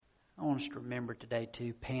want us to remember today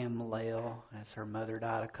too, Pam Lale, as her mother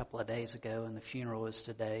died a couple of days ago, and the funeral is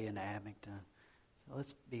today in Abington. So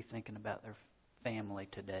let's be thinking about their family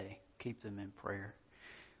today. Keep them in prayer.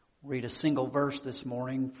 Read a single verse this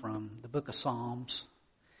morning from the book of Psalms.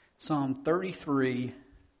 Psalm 33,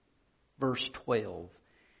 verse 12.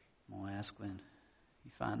 I'm going to ask when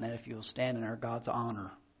you find that if you will stand in our God's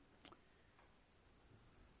honor.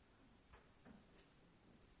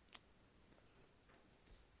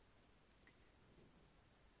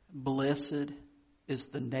 Blessed is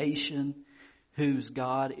the nation whose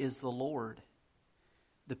God is the Lord,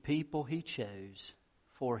 the people He chose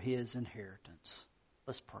for His inheritance.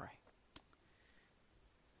 Let's pray.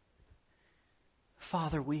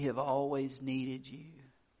 Father, we have always needed You,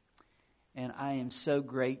 and I am so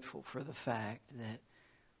grateful for the fact that,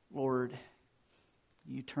 Lord,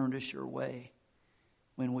 You turned us Your way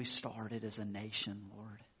when we started as a nation,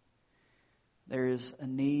 Lord. There is a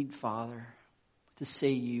need, Father, to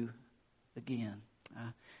see You again.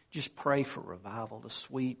 Just pray for revival to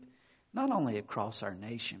sweep not only across our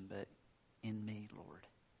nation, but in me, Lord.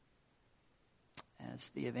 As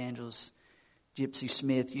the evangelist Gypsy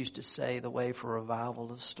Smith used to say, the way for revival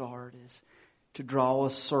to start is to draw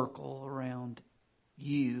a circle around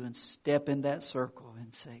You and step in that circle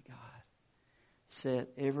and say, God, set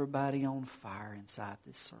everybody on fire inside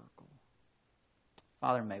this circle.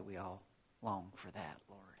 Father, may we all long for that,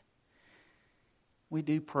 Lord. We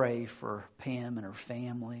do pray for Pam and her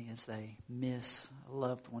family as they miss a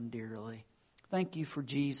loved one dearly. Thank You for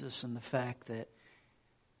Jesus and the fact that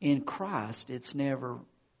in Christ it's never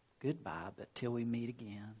goodbye, but till we meet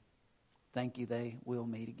again. Thank You they will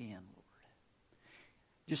meet again, Lord.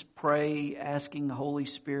 Just pray, asking the Holy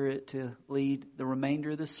Spirit to lead the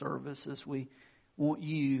remainder of the service as we want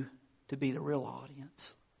You to be the real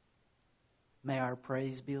audience. May our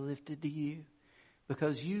praise be lifted to You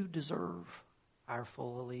because You deserve our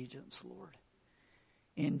full allegiance, Lord.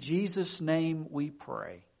 In Jesus' name we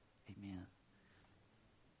pray. Amen.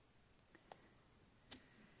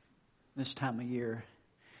 This time of year,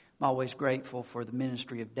 I'm always grateful for the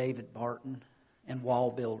ministry of David Barton and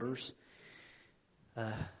Wall Builders,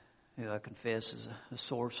 who I confess is a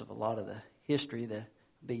source of a lot of the history that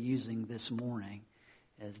I'll be using this morning,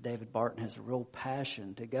 as David Barton has a real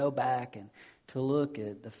passion to go back and to look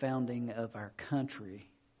at the founding of our country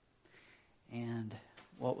and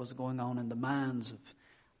what was going on in the minds of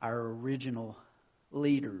our original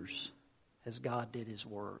leaders as God did His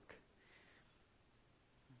work.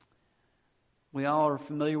 We all are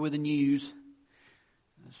familiar with the news.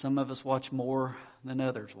 Some of us watch more than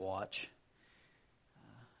others watch.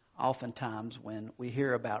 Oftentimes when we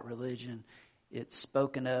hear about religion, it's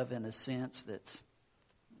spoken of in a sense that's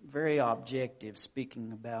very objective,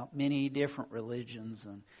 speaking about many different religions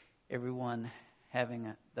and everyone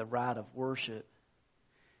having the right of worship.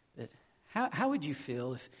 But how would you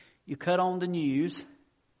feel if you cut on the news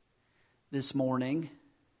this morning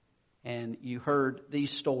and you heard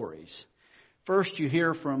these stories? First, you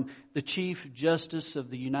hear from the Chief Justice of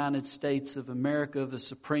the United States of America of the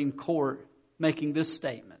Supreme Court making this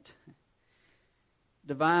statement.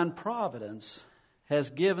 Divine providence has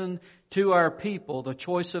given to our people the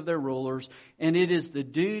choice of their rulers, and it is the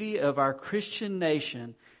duty of our Christian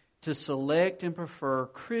nation to select and prefer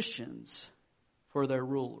Christians for their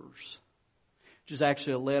rulers. Which is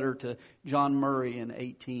actually a letter to John Murray in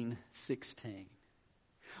 1816.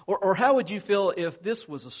 Or how would you feel if this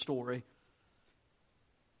was a story?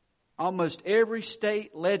 Almost every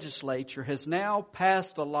state legislature has now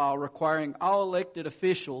passed a law requiring all elected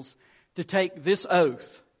officials to take this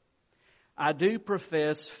oath. I do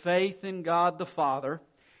profess faith in God the Father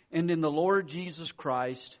and in the Lord Jesus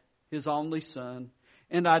Christ, His only Son,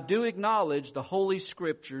 and I do acknowledge the Holy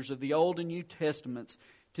Scriptures of the Old and New Testaments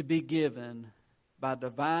to be given by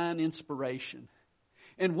divine inspiration.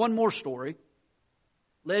 And one more story.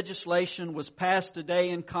 Legislation was passed today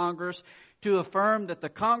in Congress to affirm that the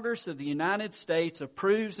Congress of the United States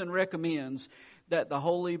approves and recommends that the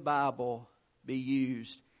Holy Bible be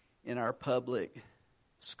used in our public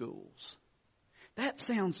schools. That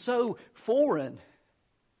sounds so foreign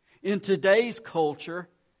in today's culture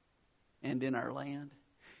and in our land.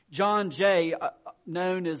 John Jay,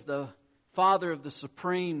 known as the father of the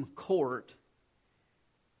Supreme Court,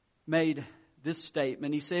 made this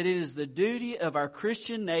statement. He said, "It is the duty of our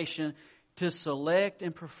Christian nation to select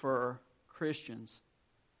and prefer Christians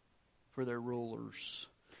for their rulers."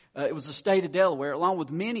 It was the state of Delaware, along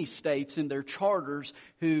with many states in their charters,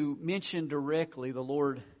 who mentioned directly the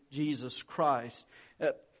Lord Jesus Christ.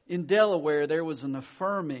 In Delaware, there was an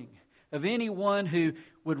affirming of anyone who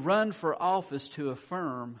would run for office to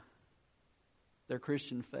affirm their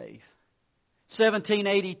Christian faith.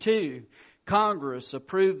 1782, Congress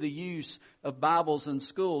approved the use of Bibles in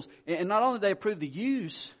schools. And not only did they approve the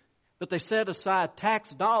use, but they set aside tax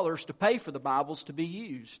dollars to pay for the Bibles to be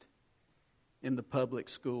used in the public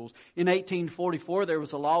schools. In 1844, there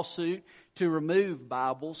was a lawsuit to remove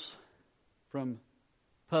Bibles from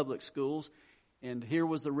public schools. And here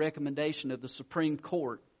was the recommendation of the Supreme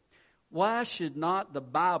Court. Why should not the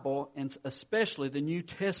Bible, and especially the New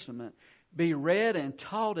Testament, be read and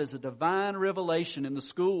taught as a divine revelation in the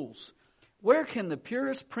schools? Where can the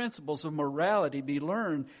purest principles of morality be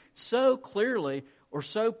learned so clearly or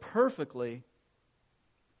so perfectly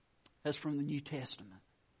as from the New Testament?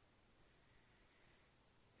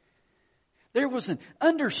 There was an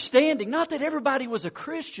understanding, not that everybody was a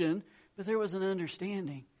Christian, but there was an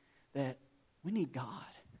understanding that we need God.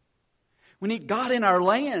 We need God in our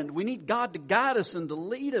land. We need God to guide us and to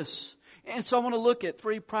lead us. And so I want to look at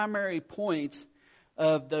three primary points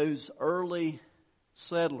of those early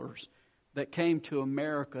settlers that came to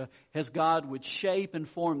America as God would shape and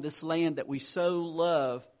form this land that we so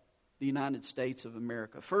love, the United States of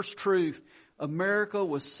America. First truth, America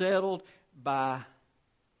was settled by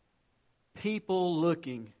people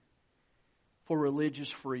looking for religious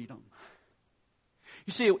freedom.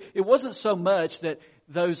 You see, it wasn't so much that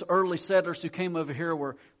those early settlers who came over here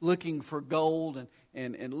were looking for gold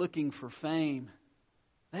and looking for fame.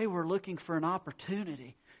 They were looking for an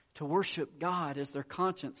opportunity to worship God as their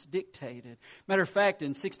conscience dictated. Matter of fact, in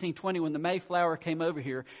 1620, when the Mayflower came over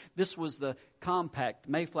here, this was the compact,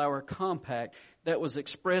 Mayflower Compact, that was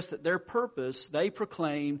expressed that their purpose, they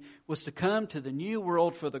proclaimed, was to come to the New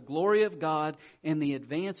World for the glory of God and the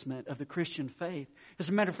advancement of the Christian faith. As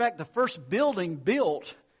a matter of fact, the first building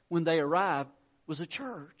built when they arrived was a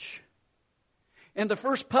church. And the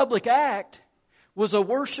first public act was a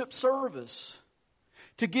worship service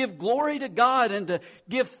to give glory to God and to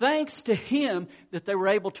give thanks to Him that they were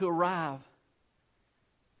able to arrive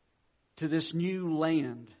to this new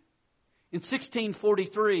land. In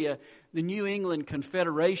 1643, the New England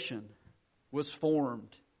Confederation was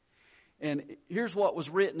formed. And here's what was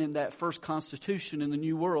written in that first constitution in the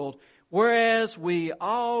New World. Whereas we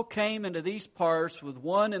all came into these parts with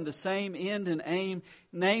one and the same end and aim,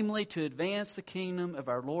 namely to advance the kingdom of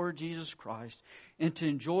our Lord Jesus Christ and to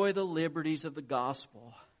enjoy the liberties of the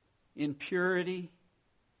gospel in purity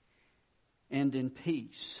and in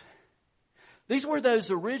peace. These were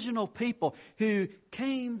those original people who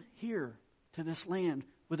came here to this land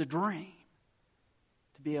with a dream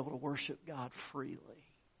to be able to worship God freely.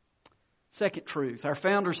 Second truth, our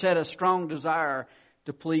founders had a strong desire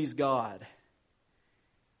to please God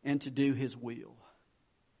and to do His will.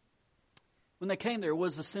 When they came, there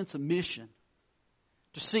was a sense of mission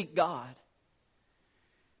to seek God.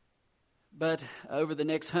 But over the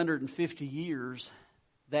next 150 years,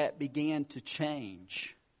 that began to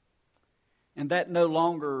change. And that no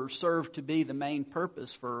longer served to be the main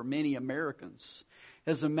purpose for many Americans.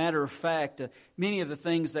 As a matter of fact, many of the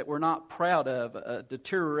things that we're not proud of,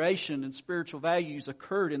 deterioration in spiritual values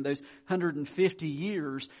occurred in those 150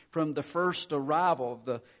 years from the first arrival of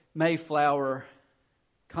the Mayflower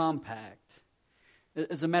Compact.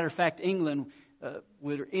 As a matter of fact, England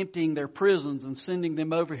were emptying their prisons and sending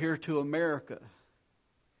them over here to America.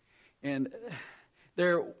 And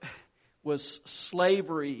there was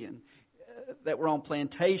slavery and that were on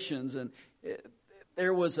plantations, and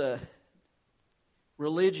there was a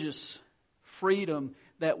religious freedom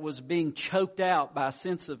that was being choked out by a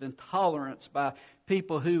sense of intolerance by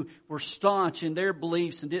people who were staunch in their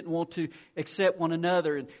beliefs and didn't want to accept one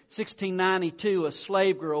another. In 1692, a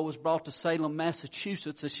slave girl was brought to Salem,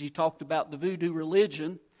 Massachusetts, as she talked about the voodoo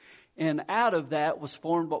religion. And out of that was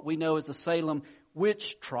formed what we know as the Salem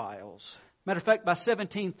witch trials. Matter of fact, by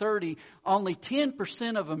 1730, only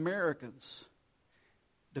 10% of Americans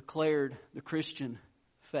declared the Christian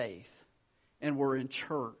faith and were in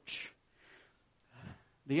church.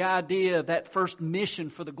 The idea of that first mission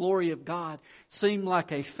for the glory of God seemed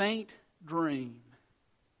like a faint dream.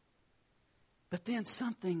 But then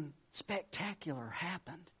something spectacular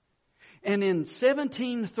happened. And in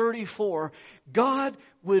 1734, God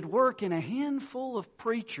would work in a handful of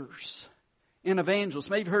preachers and evangelists.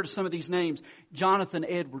 Maybe you've heard of some of these names. Jonathan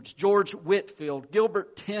Edwards, George Whitefield,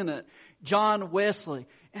 Gilbert Tennant, John Wesley,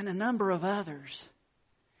 and a number of others.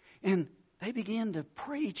 And they began to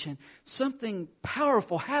preach, and something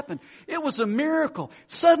powerful happened. It was a miracle.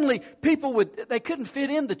 Suddenly, they couldn't fit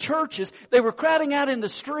in the churches. They were crowding out in the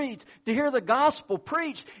streets to hear the gospel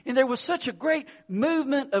preached. And there was such a great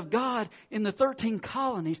movement of God in the 13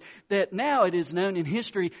 colonies that now it is known in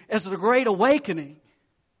history as the Great Awakening.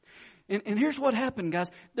 And here's what happened,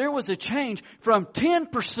 guys. There was a change from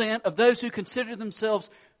 10% of those who considered themselves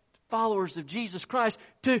followers of Jesus Christ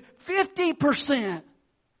to 50%.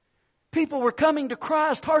 People were coming to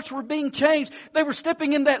Christ. Hearts were being changed. They were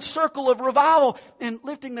stepping in that circle of revival and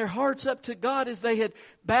lifting their hearts up to God as they had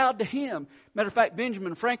bowed to Him. Matter of fact,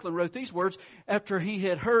 Benjamin Franklin wrote these words after he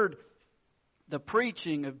had heard the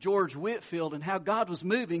preaching of George Whitefield and how God was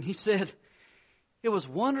moving. He said, "It was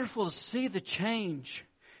wonderful to see the change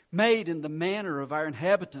made in the manner of our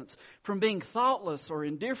inhabitants. From being thoughtless or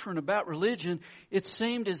indifferent about religion, it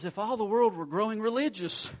seemed as if all the world were growing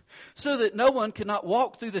religious, so that no one could not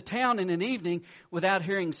walk through the town in an evening without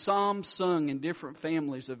hearing psalms sung in different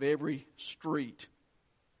families of every street."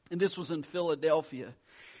 And this was in Philadelphia.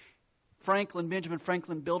 Benjamin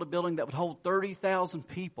Franklin built a building that would hold 30,000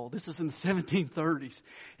 people. This is in the 1730s.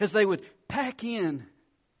 As they would pack in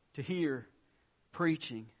to hear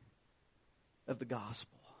preaching of the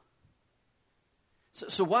gospel.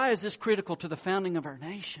 So why is this critical to the founding of our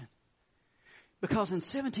nation? Because in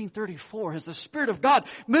 1734, as the Spirit of God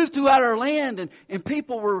moved throughout our land and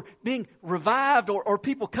people were being revived or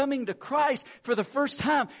people coming to Christ for the first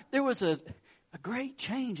time, there was a great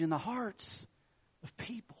change in the hearts of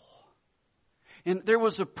people. And there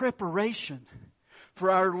was a preparation for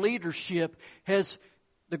our leadership as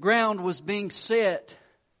the ground was being set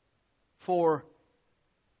for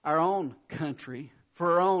our own country,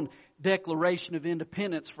 for our own Declaration of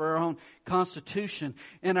Independence, for our own Constitution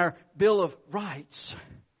and our Bill of Rights.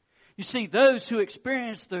 You see, those who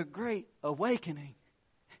experienced the Great Awakening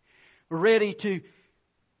were ready to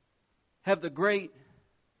have the great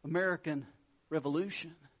American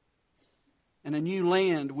Revolution and a new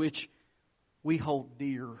land which we hold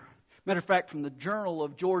dear. Matter of fact, from the Journal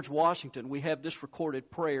of George Washington, we have this recorded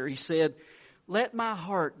prayer. He said, "Let my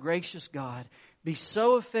heart, gracious God, be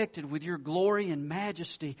so affected with your glory and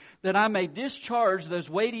majesty that I may discharge those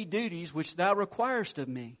weighty duties which thou requirest of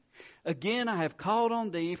me. Again, I have called on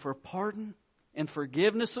thee for pardon and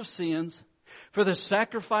forgiveness of sins, for the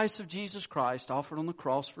sacrifice of Jesus Christ offered on the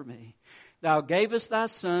cross for me. Thou gavest thy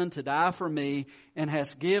Son to die for me and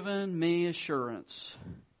hast given me assurance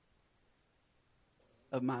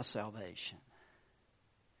of my salvation."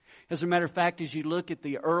 As a matter of fact, as you look at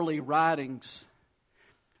the early writings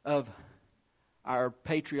of our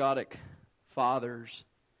patriotic fathers,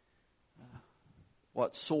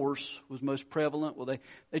 what source was most prevalent? Well,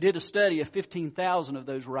 they did a study of 15,000 of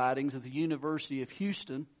those writings at the University of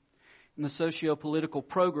Houston in the socio-political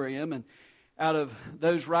program. And out of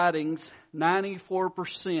those writings,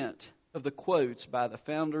 94% of the quotes by the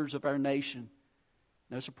founders of our nation,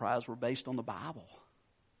 no surprise, were based on the Bible.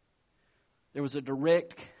 There was a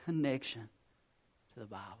direct connection to the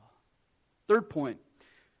Bible. Third point,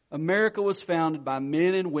 America was founded by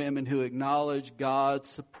men and women who acknowledged God's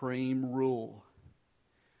supreme rule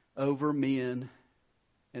over men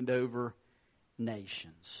and over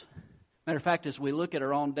nations. Matter of fact, as we look at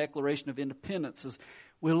our own Declaration of Independence, as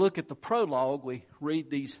we look at the prologue, we read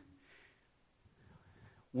these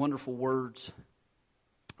wonderful words.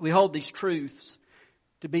 We hold these truths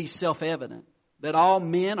to be self-evident, that all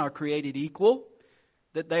men are created equal,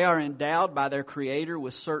 that they are endowed by their Creator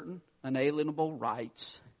with certain unalienable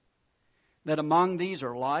rights, that among these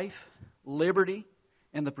are life, liberty,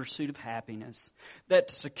 and the pursuit of happiness, that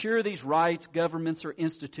to secure these rights, governments are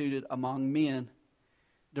instituted among men,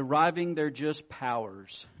 deriving their just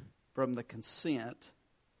powers from the consent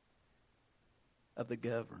of the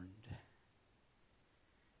governed.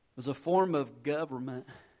 It was a form of government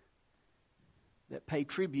that paid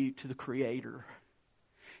tribute to the Creator,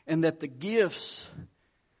 and that the gifts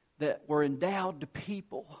that were endowed to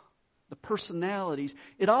people, the personalities,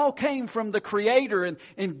 it all came from the Creator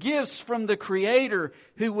and gifts from the Creator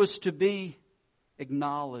who was to be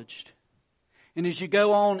acknowledged. And as you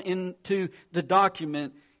go on into the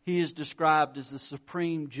document, He is described as the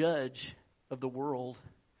supreme judge of the world,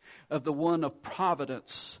 of the one of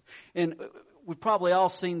providence. And we've probably all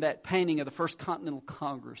seen that painting of the First Continental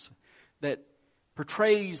Congress that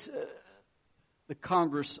portrays the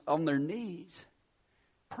Congress on their knees,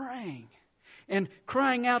 praying and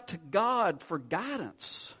crying out to God for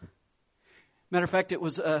guidance. Matter of fact, it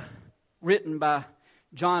was written by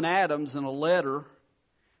John Adams in a letter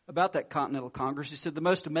about that Continental Congress. He said the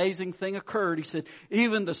most amazing thing occurred. He said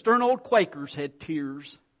even the stern old Quakers had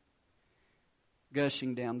tears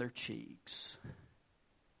gushing down their cheeks.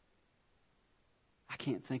 I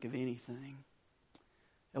can't think of anything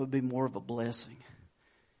that would be more of a blessing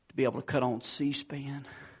to be able to cut on C-SPAN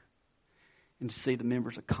and to see the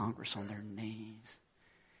members of Congress on their knees.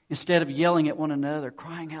 Instead of yelling at one another,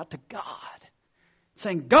 crying out to God,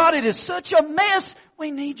 saying, God, it is such a mess.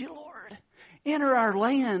 We need you, Lord. Enter our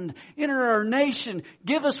land. Enter our nation.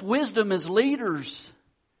 Give us wisdom as leaders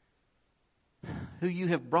who you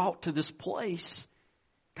have brought to this place.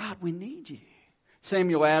 God, we need you.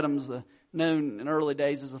 Samuel Adams, known in early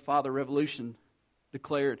days as the Father of Revolution,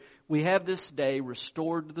 declared, we have this day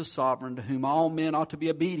restored to the sovereign to whom all men ought to be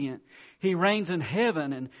obedient. He reigns in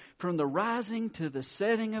heaven, and from the rising to the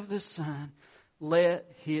setting of the sun, let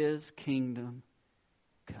His kingdom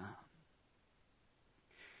come.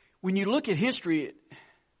 When you look at history,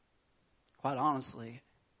 quite honestly,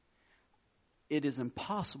 it is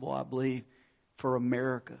impossible, I believe, for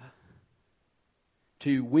America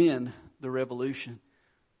to win the revolution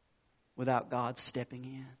without God stepping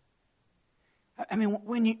in. I mean,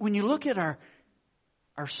 when you look at our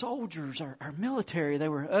soldiers, our military, they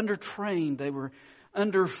were undertrained, they were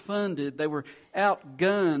underfunded, they were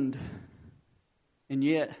outgunned, and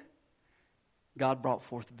yet God brought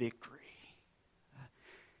forth victory.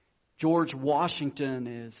 George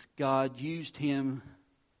Washington, as God used him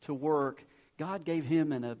to work, God gave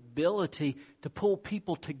him an ability to pull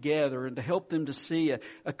people together and to help them to see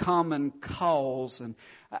a common cause. And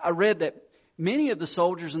I read that many of the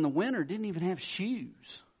soldiers in the winter didn't even have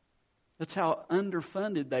shoes. That's how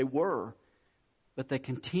underfunded they were. But they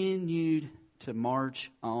continued to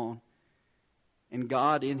march on. And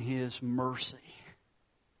God, in His mercy,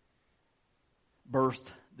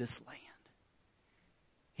 birthed this land.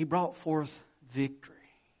 He brought forth victory.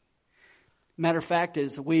 Matter of fact,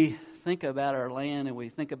 as we think about our land and we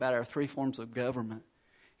think about our three forms of government,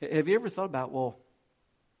 have you ever thought about, well,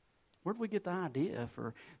 where did we get the idea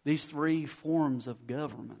for these three forms of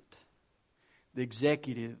government? The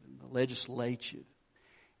executive, the legislative,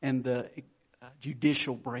 and the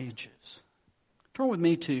judicial branches. Turn with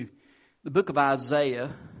me to the book of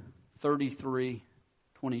Isaiah 33:22.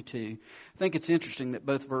 I think it's interesting that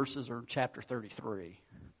both verses are chapter 33.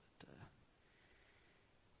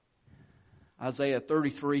 Isaiah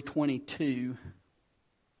 33:22.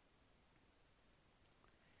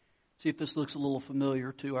 See if this looks a little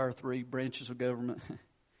familiar to our three branches of government.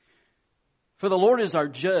 For the Lord is our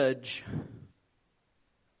judge,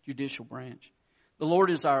 judicial branch. The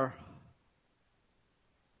Lord is our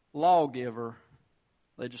lawgiver,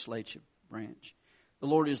 legislative branch. The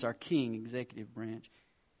Lord is our king, executive branch.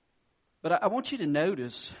 But I want you to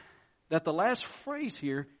notice that the last phrase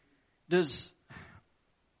here does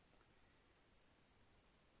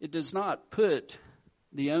not put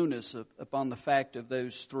the onus upon the fact of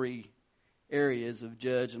those three areas of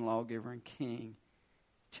judge and lawgiver and king.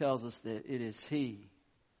 It tells us that it is He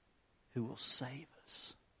who will save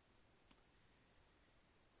us.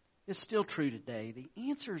 It's still true today. The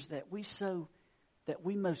answers that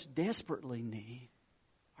we most desperately need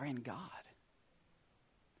are in God.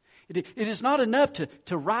 It is not enough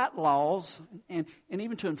to write laws and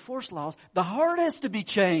even to enforce laws. The heart has to be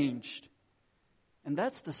changed. And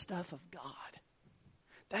that's the stuff of God.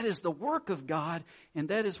 That is the work of God, and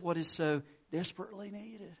that is what is so desperately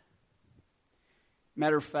needed.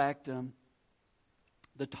 Matter of fact,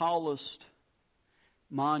 the tallest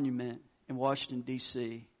monument in Washington,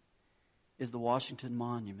 D.C. is the Washington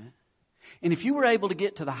Monument. And if you were able to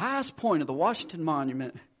get to the highest point of the Washington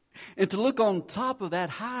Monument and to look on top of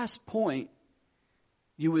that highest point,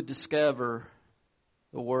 you would discover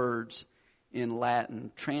the words in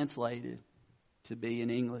Latin translated to be in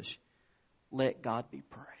English, let God be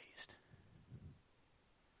praised.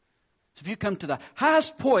 So if you come to the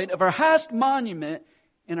highest point of our highest monument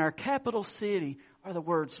in our capital city, are the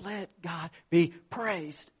words, let God be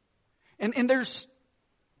praised. And there's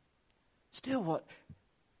still what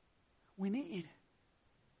we need.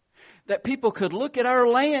 That people could look at our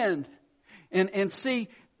land and see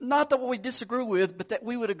not that what we disagree with, but that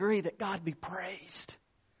we would agree that God be praised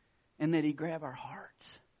and that He grab our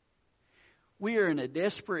hearts. We are in a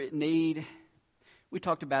desperate need. We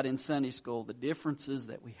talked about in Sunday school the differences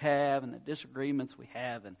that we have and the disagreements we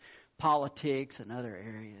have in politics and other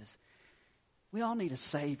areas. We all need a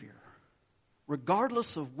Savior.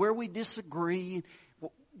 Regardless of where we disagree,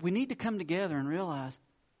 we need to come together and realize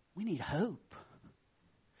we need hope.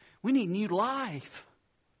 We need new life.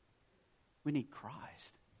 We need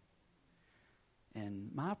Christ.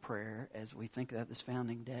 And my prayer as we think about this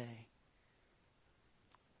founding day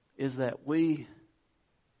is that we,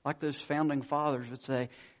 like those founding fathers, would say,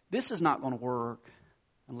 this is not going to work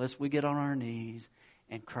unless we get on our knees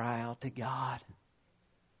and cry out to God.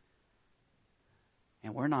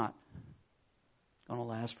 And we're not going to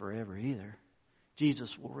last forever either.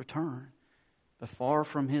 Jesus will return. But far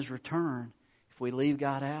from His return, if we leave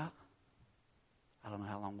God out, I don't know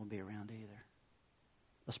how long we'll be around either.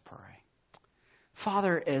 Let's pray.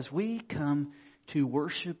 Father, as we come to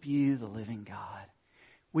worship you, the living God.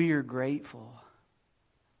 We are grateful,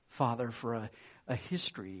 Father, for a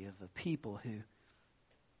history of a people who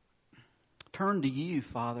turned to you,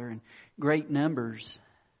 Father, in great numbers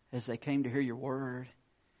as they came to hear your word.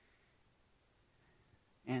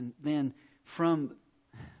 And then from,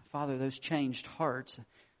 Father, those changed hearts,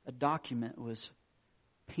 a document was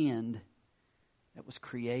penned that was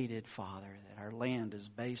created, Father, that our land is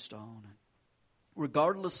based on.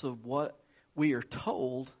 Regardless of what we are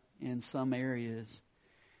told in some areas,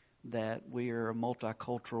 that we are a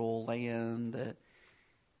multicultural land that,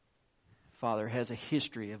 Father, has a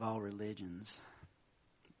history of all religions.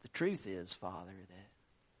 The truth is, Father, that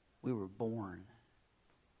we were born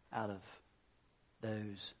out of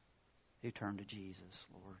those who turn to Jesus,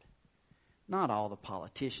 Lord. Not all the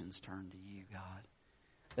politicians turned to you, God,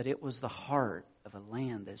 but it was the heart of a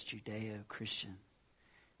land that's Judeo-Christian.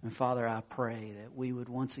 And Father, I pray that we would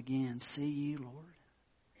once again see you, Lord.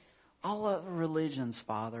 All other religions,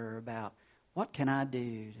 Father, are about what can I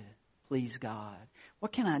do to please God?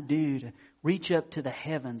 What can I do to reach up to the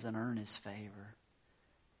heavens and earn His favor?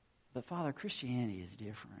 But Father, Christianity is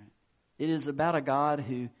different. It is about a God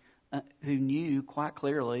who knew quite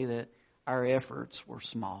clearly that our efforts were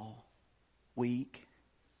small, weak,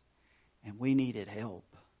 and we needed help.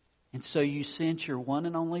 And so you sent your one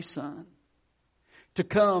and only Son to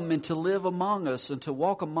come and to live among us and to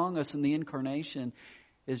walk among us in the incarnation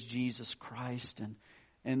as Jesus Christ,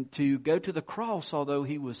 and to go to the cross although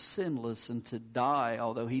He was sinless, and to die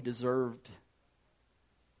although He deserved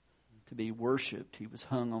to be worshipped. He was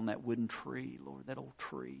hung on that wooden tree, Lord, that old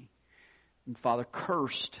tree. And Father,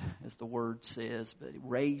 cursed, as the Word says, but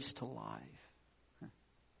raised to life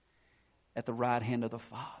at the right hand of the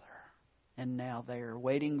Father. And now there,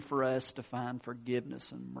 waiting for us to find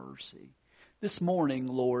forgiveness and mercy. This morning,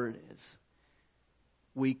 Lord, as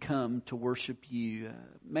we come to worship you,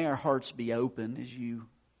 may our hearts be open as you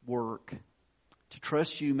work to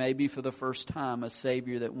trust you maybe for the first time, a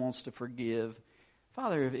Savior that wants to forgive.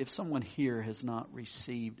 Father, if someone here has not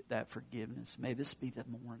received that forgiveness, may this be the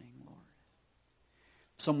morning, Lord.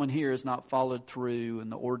 If someone here has not followed through in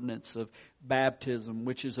the ordinance of baptism,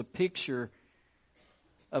 which is a picture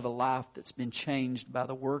of a life that's been changed by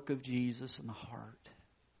the work of Jesus in the heart.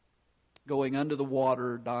 Going under the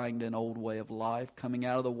water, dying to an old way of life, coming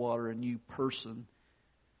out of the water, a new person,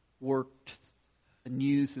 worked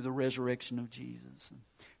anew through the resurrection of Jesus.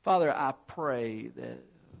 Father, I pray that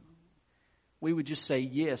we would just say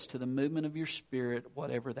yes to the movement of your Spirit,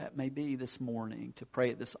 whatever that may be this morning, to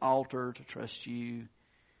pray at this altar, to trust you.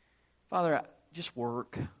 Father, just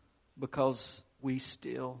work, because we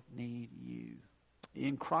still need you.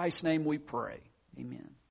 In Christ's name we pray. Amen.